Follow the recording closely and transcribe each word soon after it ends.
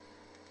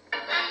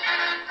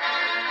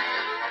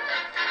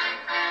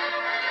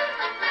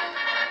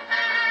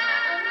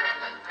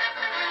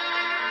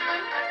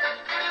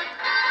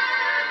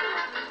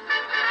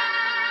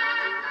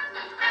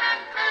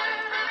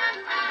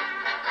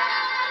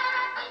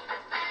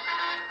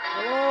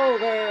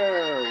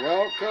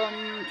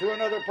welcome to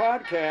another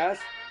podcast.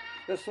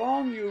 The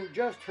song you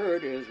just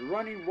heard is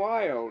Running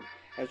Wild,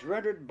 as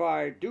rendered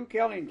by Duke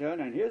Ellington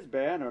and his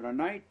band on a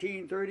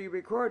 1930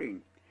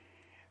 recording.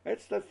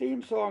 It's the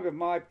theme song of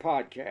my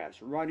podcast,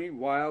 Running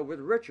Wild with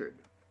Richard.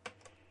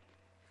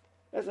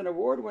 As an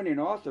award-winning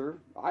author,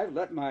 I've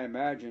let my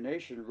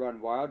imagination run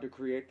wild to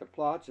create the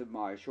plots of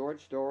my short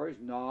stories,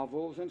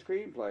 novels, and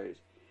screenplays.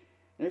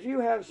 And if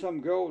you have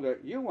some goal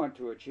that you want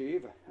to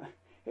achieve,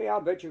 hey,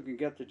 I'll bet you can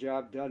get the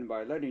job done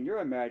by letting your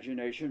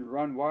imagination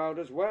run wild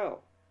as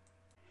well.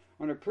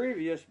 On a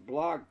previous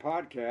blog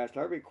podcast,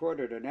 I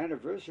recorded an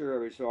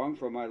anniversary song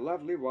for my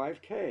lovely wife,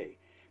 Kay.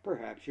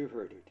 Perhaps you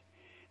heard it.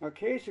 Now,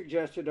 Kay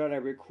suggested that I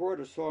record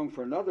a song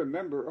for another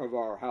member of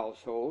our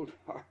household,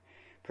 our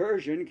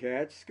Persian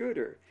cat,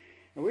 Scooter.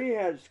 And we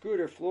had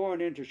Scooter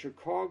flown into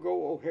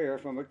Chicago O'Hare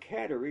from a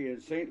cattery in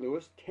St.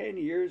 Louis 10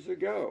 years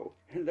ago.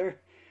 And there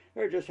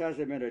just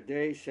hasn't been a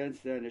day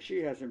since then that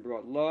she hasn't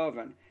brought love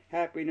and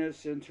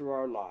happiness into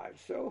our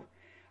lives. So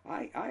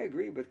I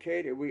agree with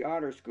Kay that we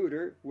honor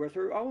Scooter with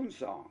her own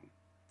song.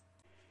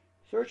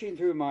 Searching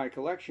through my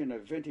collection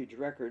of vintage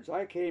records,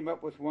 I came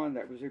up with one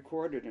that was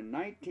recorded in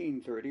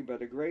 1930 by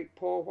the great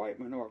Paul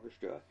Whiteman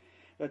Orchestra.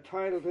 The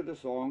title to the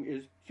song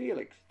is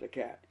Felix the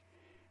Cat.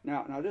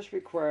 Now this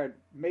required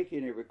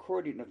making a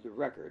recording of the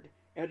record,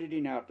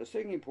 editing out the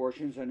singing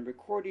portions, and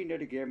recording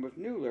it again with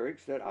new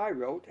lyrics that I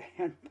wrote,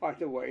 and, by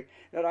the way,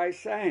 that I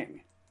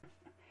sang.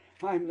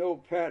 I'm no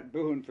Pat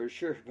Boone for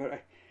sure,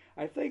 but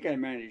I think I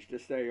managed to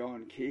stay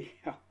on key.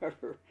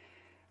 However,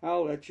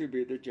 I'll let you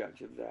be the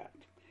judge of that.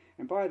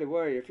 And by the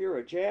way, if you're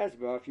a jazz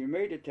buff, you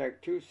may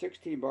detect two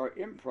 16-bar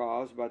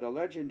improvs by the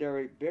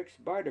legendary Bix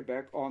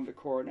Beiderbecke on the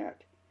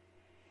cornet.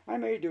 I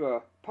may do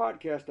a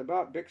podcast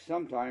about Bix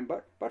sometime,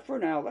 but for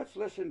now, let's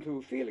listen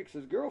to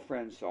Felix's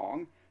girlfriend's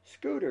song,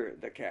 Scooter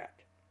the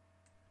Cat.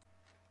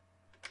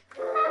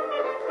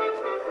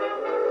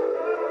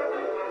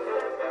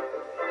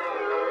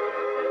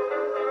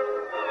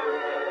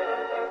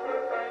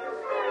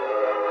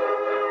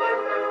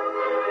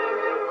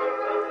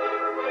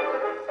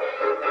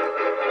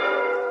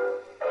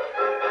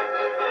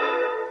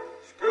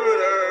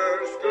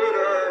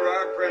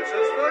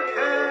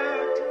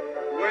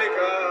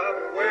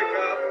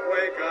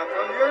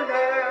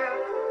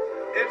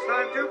 It's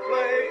time to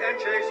play and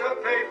chase a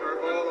paper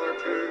ball or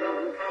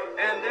two,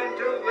 and then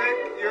to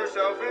lick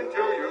yourself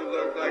until you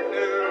look like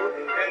new.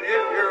 And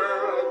if you're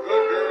a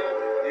good girl,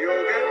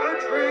 you'll get a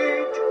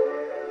treat.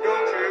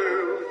 Don't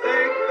you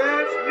think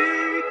that's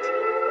neat?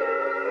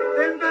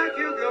 Then back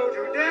you go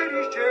to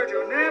Daddy's chair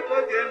to nap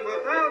again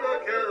without a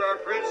care. Our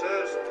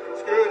princess,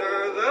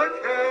 Scooter the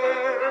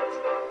Cat.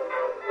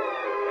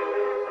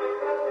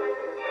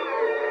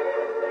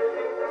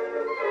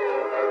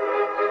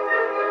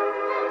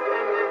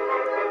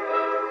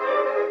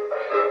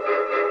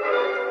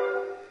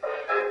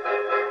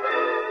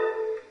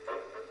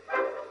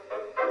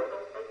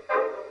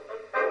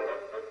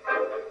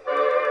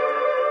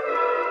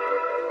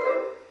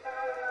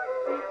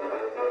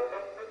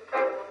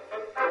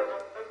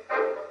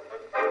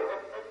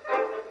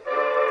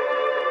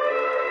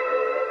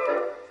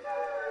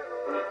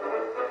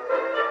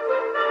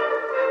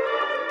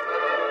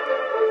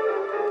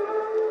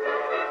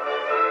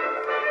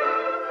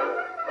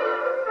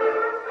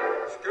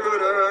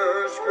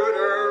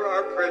 Scooter,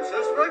 our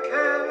princess the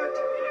cat,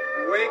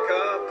 wake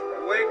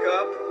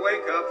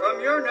up from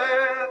your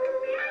nap.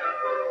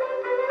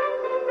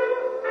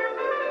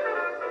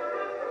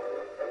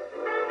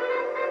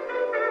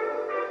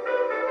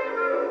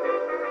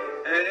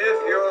 And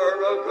if you're a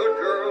good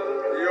girl,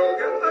 you'll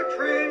get a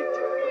treat.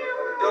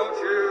 Don't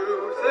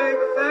you think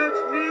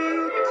that's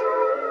neat?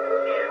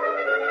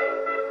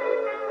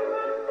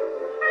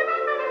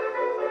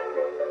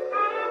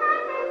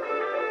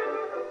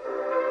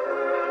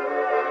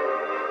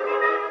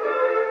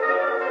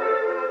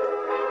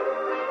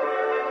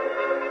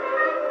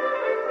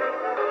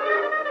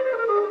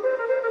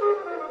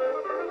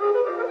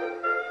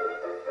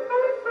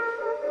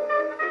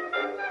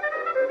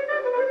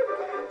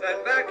 Then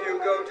back you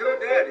go to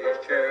Daddy's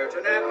chair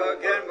to nap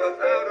again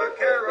without a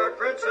care. Our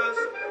princess,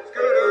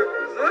 Scooter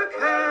the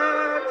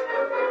Cat.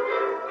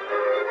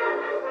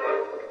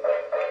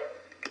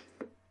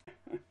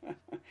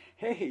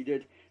 Hey,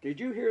 did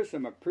you hear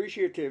some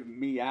appreciative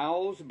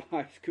meows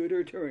by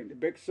Scooter during the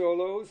big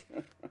solos?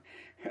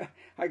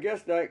 I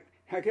guess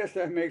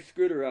that makes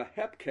Scooter a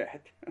hep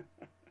cat.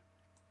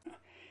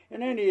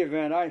 In any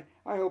event, I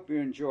hope you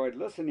enjoyed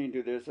listening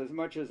to this as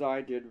much as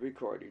I did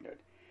recording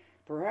it.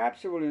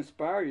 Perhaps it will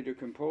inspire you to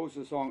compose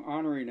a song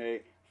honoring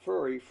a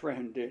furry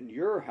friend in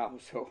your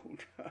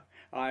household.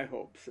 I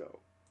hope so.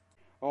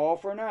 All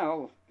for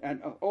now.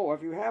 And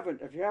if you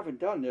haven't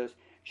done this,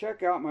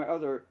 check out my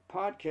other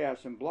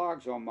podcasts and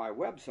blogs on my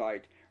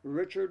website,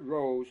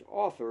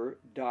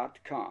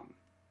 richardroseauthor.com.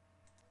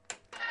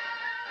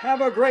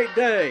 Have a great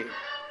day,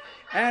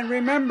 and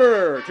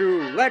remember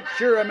to let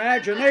your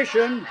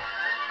imagination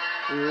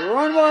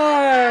run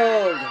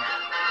wild.